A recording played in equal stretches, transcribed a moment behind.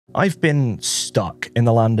I've been stuck in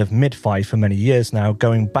the land of mid-fi for many years now,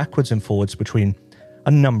 going backwards and forwards between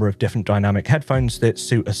a number of different dynamic headphones that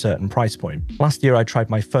suit a certain price point. Last year I tried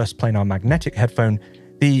my first planar magnetic headphone,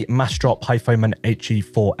 the Massdrop Hifiman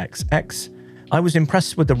HE4XX. I was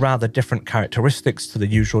impressed with the rather different characteristics to the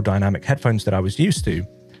usual dynamic headphones that I was used to.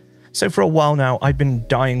 So for a while now, I've been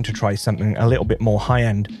dying to try something a little bit more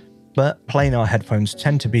high-end, but planar headphones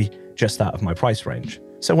tend to be just out of my price range.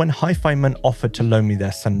 So when Hifiman offered to loan me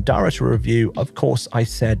their Sundara to review, of course I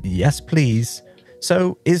said yes please.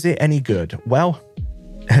 So is it any good? Well,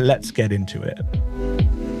 let's get into it.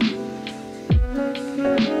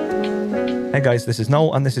 Hey guys, this is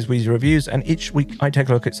Noel and this is Wheezy Reviews, and each week I take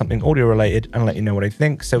a look at something audio related and let you know what I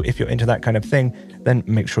think. So if you're into that kind of thing, then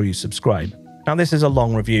make sure you subscribe. Now this is a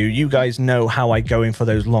long review. You guys know how I go in for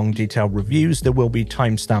those long detailed reviews. There will be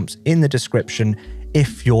timestamps in the description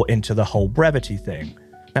if you're into the whole brevity thing.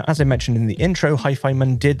 Now, as I mentioned in the intro,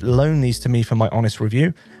 Hifiman did loan these to me for my honest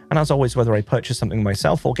review, and as always, whether I purchase something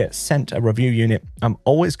myself or get sent a review unit, I'm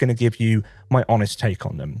always going to give you my honest take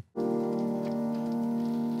on them.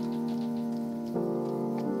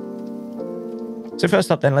 So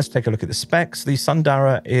first up then, let's take a look at the specs. The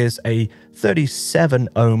Sundara is a 37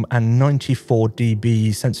 ohm and 94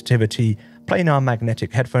 dB sensitivity planar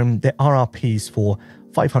magnetic headphone. The RRP's for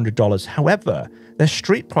 $500. However, their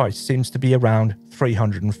street price seems to be around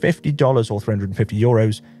 $350 or 350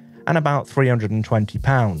 euros and about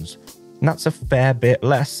 £320. And that's a fair bit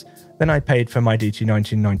less than I paid for my DT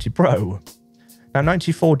 1990 Pro. Now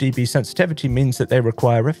 94 dB sensitivity means that they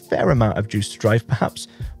require a fair amount of juice to drive, perhaps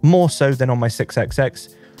more so than on my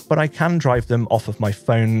 6XX, but I can drive them off of my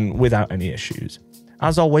phone without any issues.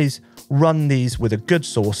 As always, run these with a good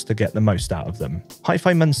source to get the most out of them.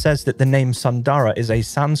 Hifiman says that the name Sundara is a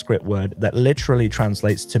Sanskrit word that literally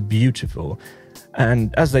translates to beautiful.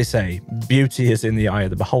 And as they say, beauty is in the eye of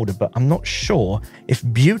the beholder, but I'm not sure if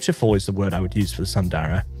beautiful is the word I would use for the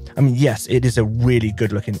Sundara. I mean, yes, it is a really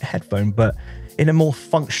good looking headphone, but in a more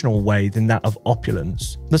functional way than that of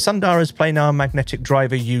opulence. The Sundara's planar magnetic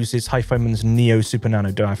driver uses Hifiman's Neo Super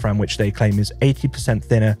Nano diaphragm, which they claim is 80%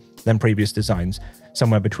 thinner than previous designs,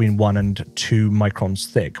 somewhere between 1 and 2 microns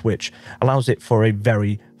thick, which allows it for a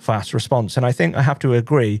very fast response. And I think I have to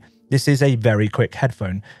agree, this is a very quick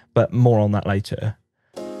headphone, but more on that later.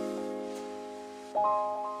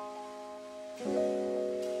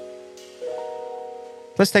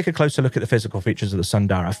 Let's take a closer look at the physical features of the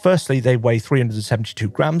Sundara. Firstly, they weigh 372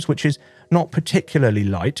 grams, which is not particularly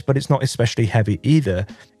light, but it's not especially heavy either.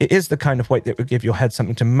 It is the kind of weight that would give your head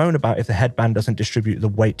something to moan about if the headband doesn't distribute the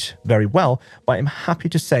weight very well, but I'm happy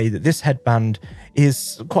to say that this headband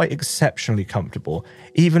is quite exceptionally comfortable,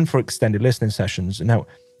 even for extended listening sessions. Now,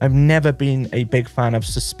 I've never been a big fan of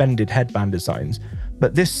suspended headband designs,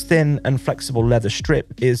 but this thin and flexible leather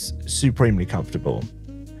strip is supremely comfortable.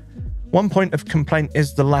 One point of complaint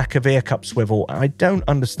is the lack of ear cup swivel. I don't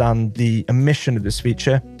understand the omission of this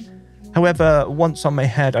feature. However, once on my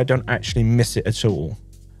head, I don't actually miss it at all.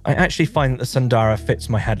 I actually find that the Sundara fits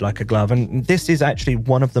my head like a glove, and this is actually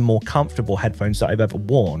one of the more comfortable headphones that I've ever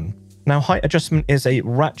worn. Now, height adjustment is a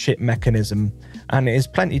ratchet mechanism, and it is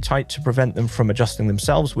plenty tight to prevent them from adjusting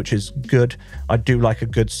themselves, which is good. I do like a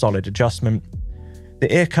good solid adjustment.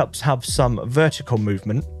 The ear cups have some vertical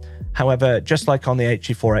movement. However, just like on the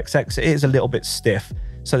HE4XX, it is a little bit stiff,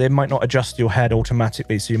 so they might not adjust your head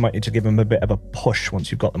automatically, so you might need to give them a bit of a push once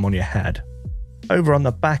you've got them on your head. Over on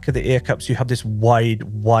the back of the ear cups, you have this wide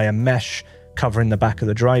wire mesh covering the back of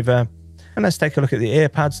the driver. And let's take a look at the ear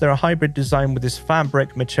pads. They're a hybrid design with this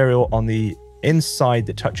fabric material on the inside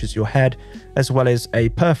that touches your head, as well as a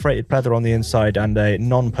perforated pleather on the inside and a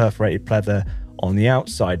non-perforated pleather on the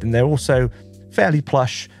outside. And they're also fairly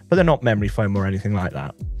plush, but they're not memory foam or anything like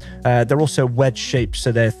that. They're also wedge shaped,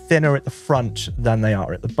 so they're thinner at the front than they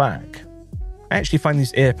are at the back. I actually find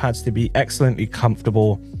these ear pads to be excellently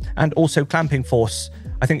comfortable, and also clamping force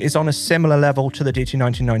I think is on a similar level to the DT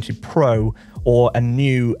 1990 Pro or a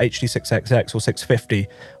new HD6XX or 650.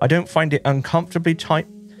 I don't find it uncomfortably tight,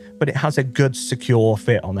 but it has a good secure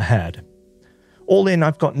fit on the head. All in,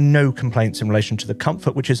 I've got no complaints in relation to the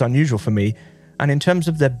comfort, which is unusual for me. And in terms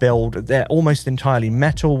of their build, they're almost entirely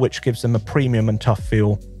metal, which gives them a premium and tough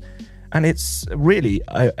feel. And it's really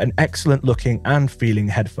an excellent looking and feeling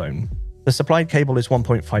headphone. The supplied cable is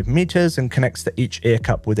 1.5 meters and connects to each ear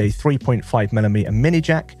cup with a 3.5mm mini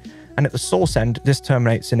jack. And at the source end, this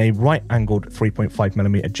terminates in a right-angled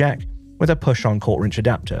 3.5mm jack with a push-on 1/4-inch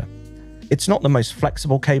adapter. It's not the most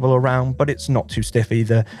flexible cable around, but it's not too stiff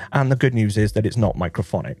either. And the good news is that it's not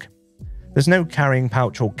microphonic. There's no carrying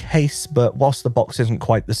pouch or case, but whilst the box isn't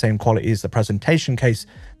quite the same quality as the presentation case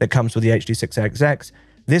that comes with the HD6XX,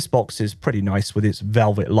 This box is pretty nice with its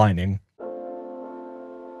velvet lining.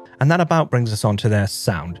 And that about brings us on to their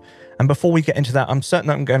sound. And before we get into that, I'm certain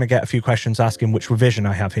that I'm going to get a few questions asking which revision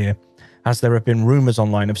I have here, as there have been rumors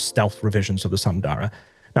online of stealth revisions of the Sundara.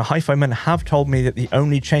 Now, Hifiman have told me that the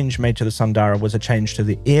only change made to the Sundara was a change to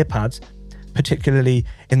the ear pads, particularly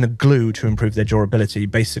in the glue to improve their durability,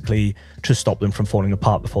 basically to stop them from falling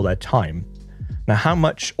apart before their time. Now, how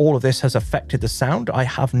much all of this has affected the sound, I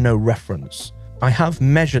have no reference. I have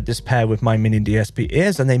measured this pair with my mini DSP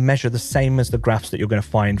ears, and they measure the same as the graphs that you're going to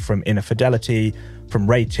find from Inner Fidelity, from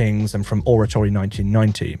Ratings, and from Oratory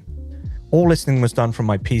 1990. All listening was done from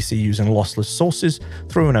my PC using lossless sources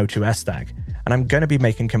through an O2S DAC, and I'm going to be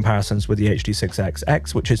making comparisons with the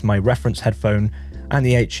HD6XX, which is my reference headphone, and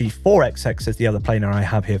the HE4XX is the other planar I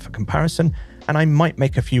have here for comparison, and I might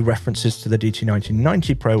make a few references to the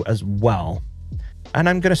DT1990 Pro as well. And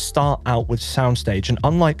I'm going to start out with Soundstage, and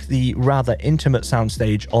unlike the rather intimate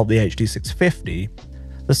soundstage of the HD650,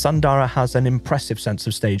 the Sundara has an impressive sense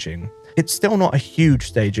of staging. It's still not a huge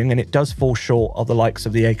staging, and it does fall short of the likes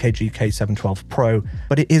of the AKG K712 Pro,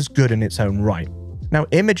 but it is good in its own right. Now,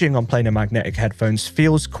 imaging on planar magnetic headphones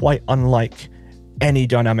feels quite unlike any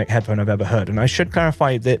dynamic headphone I've ever heard, and I should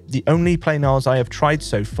clarify that the only planars I have tried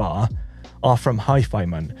so far are from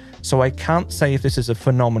Hifiman, so I can't say if this is a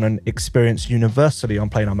phenomenon experienced universally on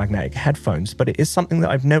planar magnetic headphones, but it is something that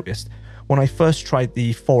I've noticed when I first tried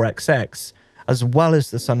the 4XX as well as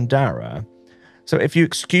the Sundara. So if you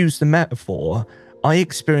excuse the metaphor, I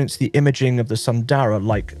experienced the imaging of the Sundara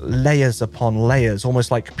like layers upon layers, almost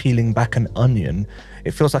like peeling back an onion.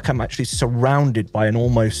 It feels like I'm actually surrounded by an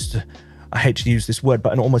almost, I hate to use this word,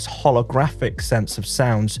 but an almost holographic sense of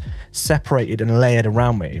sounds separated and layered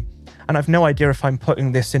around me. And I've no idea if I'm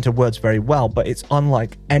putting this into words very well, but it's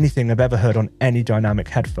unlike anything I've ever heard on any dynamic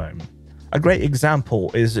headphone. A great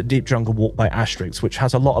example is Deep Jungle Walk by Asterix, which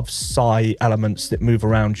has a lot of sigh elements that move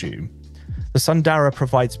around you. The Sundara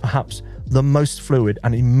provides perhaps the most fluid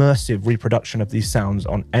and immersive reproduction of these sounds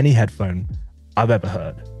on any headphone I've ever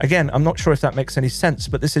heard. Again, I'm not sure if that makes any sense,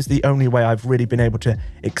 but this is the only way I've really been able to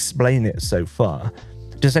explain it so far.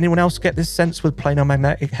 Does anyone else get this sense with planar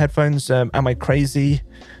magnetic headphones? Am I crazy?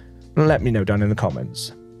 Let me know down in the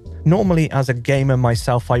comments. Normally, as a gamer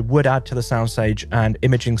myself, I would add to the Soundstage and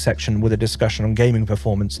Imaging section with a discussion on gaming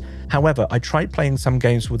performance. However, I tried playing some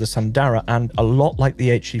games with the Sundara, and a lot like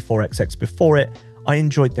the HE4XX before it, I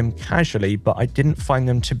enjoyed them casually, but I didn't find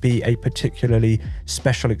them to be a particularly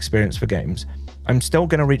special experience for games. I'm still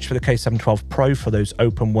going to reach for the K712 Pro for those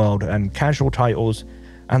open world and casual titles,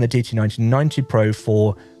 and the DT1990 Pro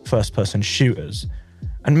for first-person shooters.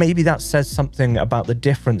 And maybe that says something about the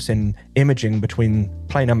difference in imaging between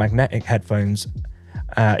planar magnetic headphones,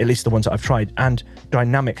 at least the ones that I've tried, and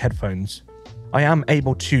dynamic headphones. I am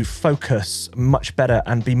able to focus much better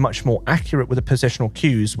and be much more accurate with the positional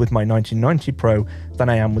cues with my 1990 Pro than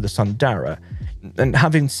I am with the Sundara. And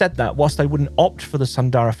having said that, whilst I wouldn't opt for the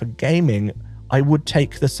Sundara for gaming, I would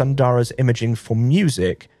take the Sundara's imaging for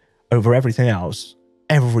music over everything else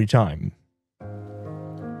every time.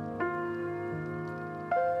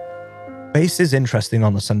 Bass is interesting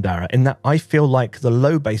on the Sundara in that I feel like the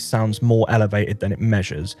low bass sounds more elevated than it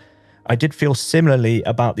measures. I did feel similarly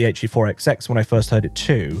about the HE4XX when I first heard it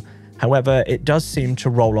too. However, it does seem to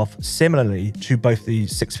roll off similarly to both the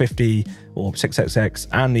 650 or 6XX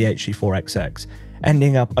and the HE4XX,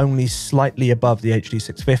 ending up only slightly above the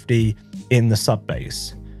HD650 in the sub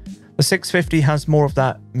bass. The 650 has more of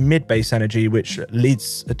that mid bass energy, which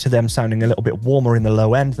leads to them sounding a little bit warmer in the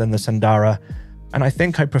low end than the Sundara. And I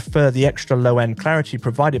think I prefer the extra low-end clarity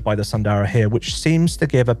provided by the Sundara here, which seems to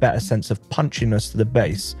give a better sense of punchiness to the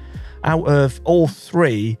bass. Out of all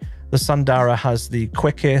three, the Sundara has the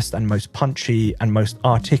quickest and most punchy and most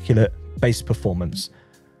articulate bass performance.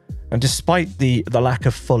 And despite the lack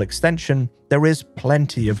of full extension, there is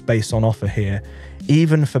plenty of bass on offer here,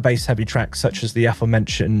 even for bass-heavy tracks such as the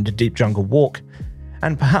aforementioned Deep Jungle Walk,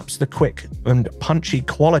 and perhaps the quick and punchy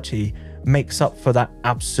quality makes up for that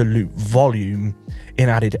absolute volume in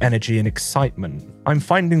added energy and excitement. I'm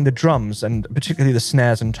finding the drums, and particularly the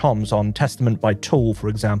snares and toms on Testament by Tool, for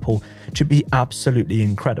example, to be absolutely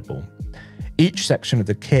incredible. Each section of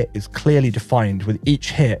the kit is clearly defined, with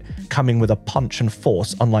each hit coming with a punch and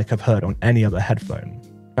force unlike I've heard on any other headphone.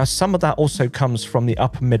 Now, some of that also comes from the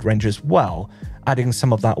upper mid-range as well, adding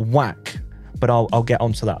some of that whack, but I'll get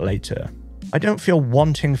onto that later. I don't feel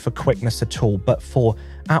wanting for quickness at all, but for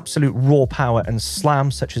absolute raw power and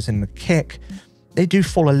slam, such as in the kick, they do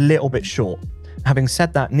fall a little bit short. Having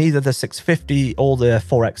said that, neither the 650 or the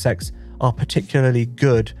 4XX are particularly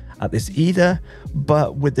good at this either,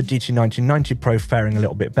 but with the DT1990 Pro faring a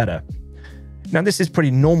little bit better. Now, this is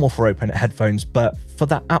pretty normal for open headphones, but for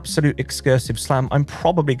that absolute excursive slam, I'm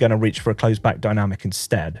probably going to reach for a closed back dynamic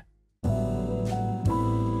instead.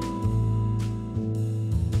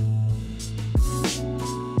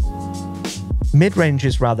 Mid-range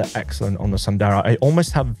is rather excellent on the Sundara. I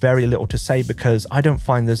almost have very little to say because I don't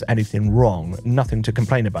find there's anything wrong, nothing to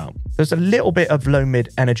complain about. There's a little bit of low-mid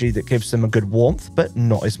energy that gives them a good warmth, but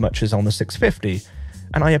not as much as on the 650.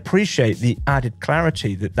 And I appreciate the added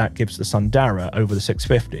clarity that gives the Sundara over the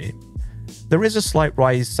 650. There is a slight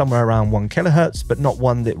rise somewhere around 1 kHz, but not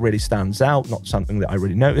one that really stands out, not something that I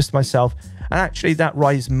really noticed myself. And actually that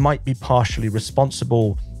rise might be partially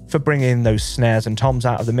responsible for bringing those snares and toms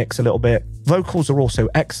out of the mix a little bit. Vocals are also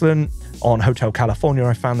excellent. On Hotel California,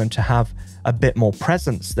 I found them to have a bit more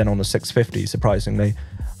presence than on the 650, surprisingly.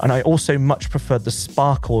 And I also much preferred the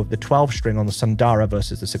sparkle of the 12-string on the Sundara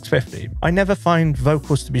versus the 650. I never find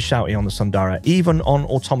vocals to be shouty on the Sundara, even on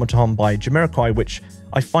Automaton by Jamiroquai, which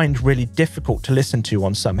I find really difficult to listen to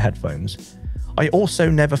on some headphones. I also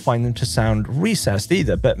never find them to sound recessed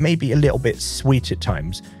either, but maybe a little bit sweet at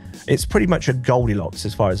times. It's pretty much a Goldilocks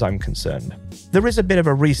as far as I'm concerned. There is a bit of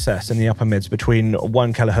a recess in the upper mids between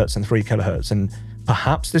 1 kHz and 3 kHz, and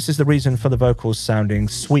perhaps this is the reason for the vocals sounding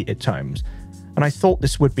sweet at times. And I thought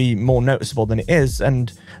this would be more noticeable than it is,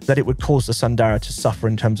 and that it would cause the Sundara to suffer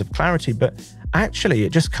in terms of clarity, but actually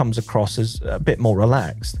it just comes across as a bit more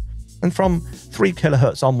relaxed. And from 3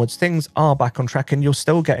 kHz onwards, things are back on track, and you're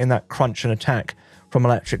still getting that crunch and attack from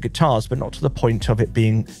electric guitars, but not to the point of it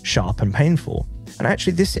being sharp and painful. And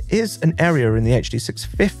actually, this is an area in the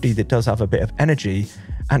HD650 that does have a bit of energy,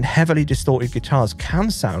 and heavily distorted guitars can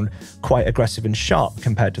sound quite aggressive and sharp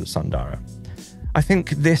compared to the Sundara. I think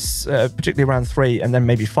this, particularly around 3 and then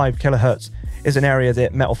maybe 5 kHz, is an area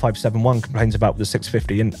that Metal 571 complains about with the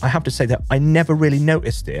 650, and I have to say that I never really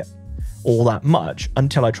noticed it all that much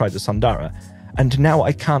until I tried the Sundara, and now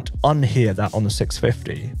I can't unhear that on the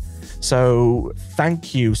 650. So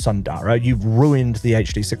thank you, Sundara, you've ruined the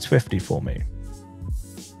HD650 for me.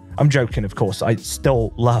 I'm joking, of course, I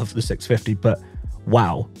still love the 650, but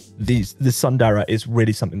wow, the Sundara is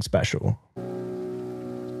really something special.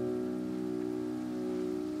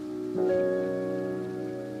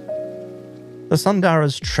 The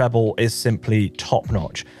Sundara's treble is simply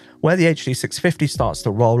top-notch. Where the HD650 starts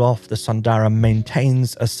to roll off, the Sundara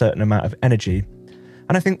maintains a certain amount of energy.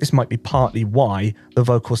 And I think this might be partly why the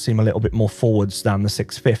vocals seem a little bit more forwards than the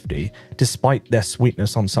 650, despite their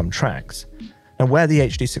sweetness on some tracks. And where the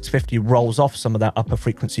HD650 rolls off some of that upper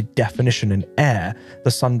frequency definition and air,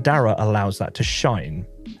 the Sundara allows that to shine.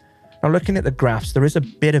 Now, looking at the graphs, there is a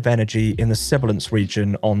bit of energy in the sibilance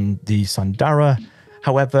region on the Sundara.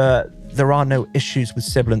 However, there are no issues with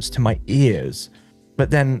sibilance to my ears. But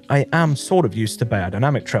then I am sort of used to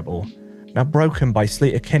Beyerdynamic treble. Now, broken by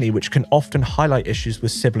Sleater Kinney, which can often highlight issues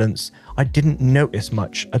with sibilance, I didn't notice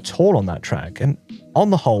much at all on that track. And on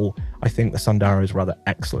the whole, I think the Sundara is rather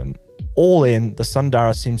excellent. All in, the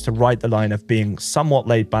Sundara seems to ride the line of being somewhat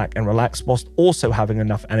laid back and relaxed, whilst also having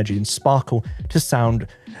enough energy and sparkle to sound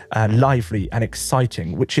lively and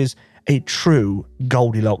exciting, which is a true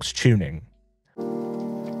Goldilocks tuning.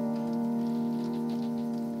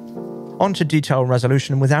 On to detail and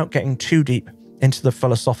resolution. Without getting too deep into the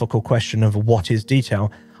philosophical question of what is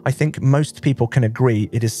detail, I think most people can agree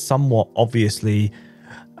it is somewhat obviously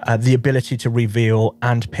the ability to reveal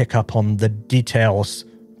and pick up on the details,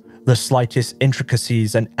 the slightest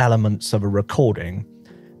intricacies and elements of a recording.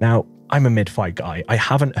 Now, I'm a mid-fi guy. I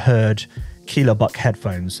haven't heard kilobuck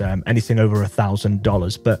headphones, anything over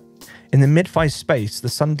 $1,000, but in the mid-fi space, the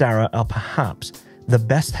Sundara are perhaps the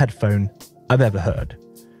best headphone I've ever heard.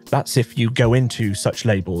 That's if you go into such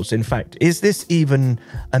labels. In fact, is this even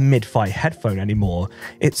a mid-fi headphone anymore?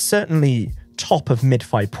 It's certainly top of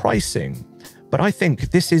mid-fi pricing, but I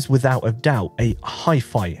think this is without a doubt a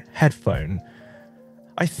hi-fi headphone.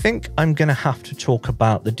 I think I'm going to have to talk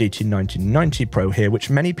about the DT 1990 Pro here, which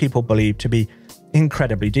many people believe to be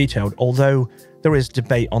incredibly detailed, although there is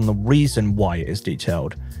debate on the reason why it is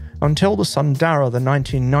detailed. Until the Sundara, the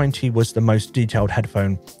 1990 was the most detailed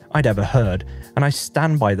headphone I'd ever heard, and I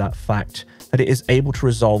stand by that fact that it is able to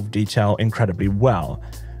resolve detail incredibly well.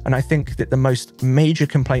 And I think that the most major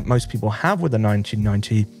complaint most people have with the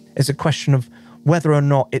 1990 is a question of whether or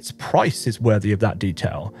not its price is worthy of that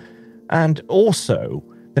detail. And also,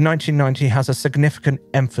 the 1990 has a significant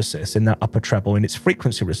emphasis in that upper treble in its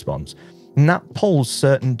frequency response, and that pulls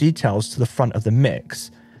certain details to the front of the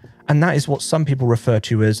mix. And that is what some people refer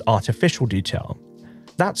to as artificial detail.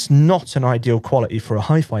 That's not an ideal quality for a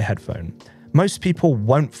hi-fi headphone. Most people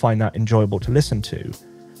won't find that enjoyable to listen to,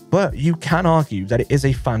 but you can argue that it is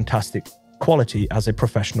a fantastic quality as a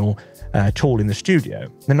professional tool in the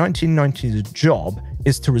studio. The 1990s job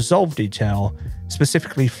is to resolve detail,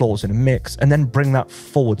 specifically flaws in a mix, and then bring that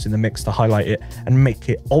forwards in the mix to highlight it and make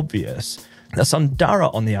it obvious. The Sundara,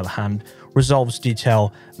 on the other hand, resolves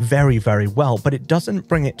detail very, very well, but it doesn't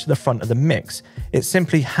bring it to the front of the mix. It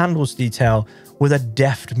simply handles detail with a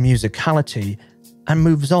deft musicality and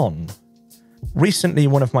moves on. Recently,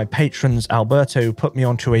 one of my patrons, Alberto, put me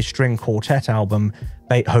onto a string quartet album,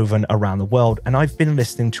 Beethoven Around the World, and I've been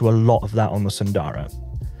listening to a lot of that on the Sundara.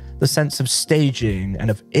 The sense of staging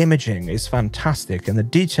and of imaging is fantastic, and the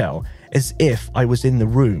detail is if I was in the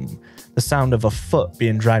room. The sound of a foot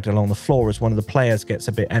being dragged along the floor as one of the players gets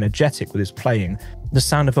a bit energetic with his playing. The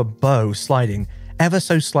sound of a bow sliding ever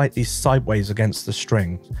so slightly sideways against the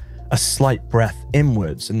strings. A slight breath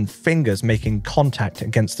inwards and fingers making contact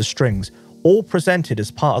against the strings, all presented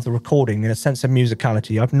as part of the recording in a sense of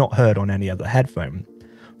musicality I've not heard on any other headphone.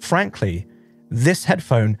 Frankly, this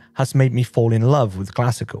headphone has made me fall in love with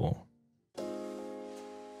classical.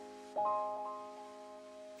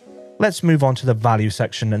 Let's move on to the value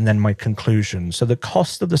section and then my conclusion. So the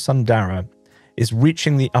cost of the Sundara is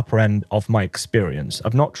reaching the upper end of my experience.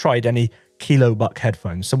 I've not tried any kilobuck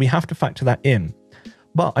headphones, so we have to factor that in.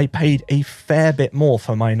 But I paid a fair bit more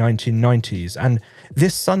for my 1990s, and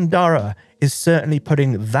this Sundara is certainly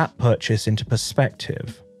putting that purchase into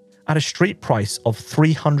perspective. At a street price of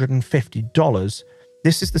 $350,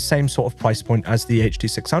 this is the same sort of price point as the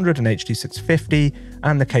HD600 and HD650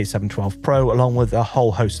 and the K712 Pro, along with a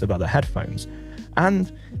whole host of other headphones.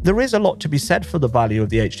 And there is a lot to be said for the value of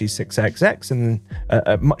the HD6XX and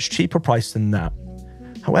a much cheaper price than that.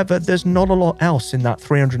 However, there's not a lot else in that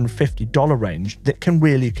 $350 range that can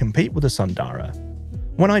really compete with the Sundara.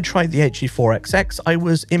 When I tried the HE4XX, I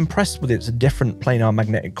was impressed with its different planar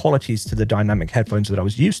magnetic qualities to the dynamic headphones that I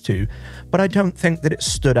was used to, but I don't think that it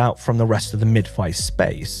stood out from the rest of the mid-fi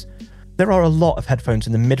space. There are a lot of headphones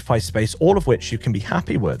in the mid-fi space, all of which you can be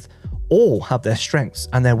happy with. All have their strengths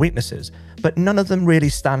and their weaknesses, but none of them really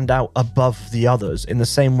stand out above the others in the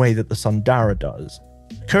same way that the Sundara does.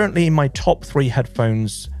 Currently, my top 3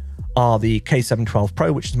 headphones are the K712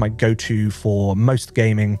 Pro, which is my go-to for most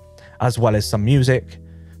gaming, as well as some music,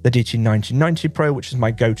 the DT1990 Pro, which is my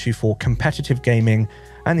go-to for competitive gaming,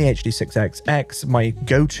 and the HD6XX, my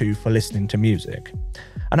go-to for listening to music.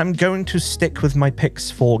 And I'm going to stick with my picks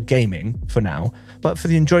for gaming for now, but for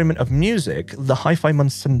the enjoyment of music, the Hifiman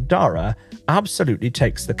Sundara absolutely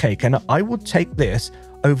takes the cake, and I would take this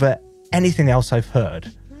over anything else I've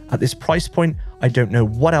heard. At this price point, I don't know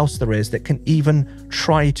what else there is that can even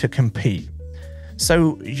try to compete.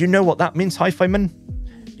 So, you know what that means, Hifiman?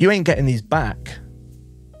 You ain't getting these back.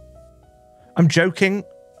 I'm joking,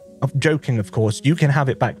 of course. You can have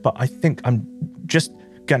it back, but I think I'm just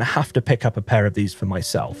going to have to pick up a pair of these for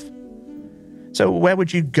myself. So where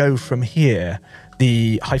would you go from here?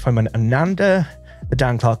 The Hifiman Ananda, the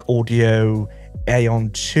Dan Clark Audio Aeon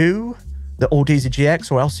 2, the Audeze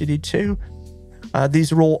GX or LCD2?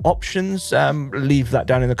 These are all options. Leave that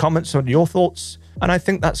down in the comments on your thoughts. And I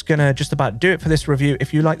think that's going to just about do it for this review.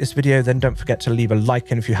 If you like this video, then don't forget to leave a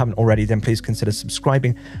like. And if you haven't already, then please consider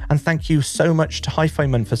subscribing. And thank you so much to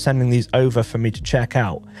Hifiman for sending these over for me to check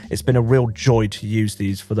out. It's been a real joy to use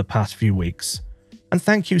these for the past few weeks. And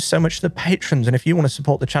thank you so much to the patrons. And if you want to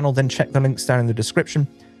support the channel, then check the links down in the description.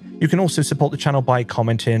 You can also support the channel by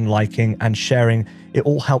commenting, liking, and sharing. It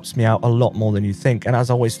all helps me out a lot more than you think. And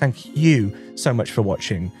as always, thank you so much for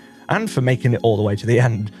watching and for making it all the way to the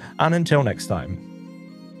end. And until next time,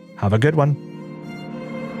 have a good one.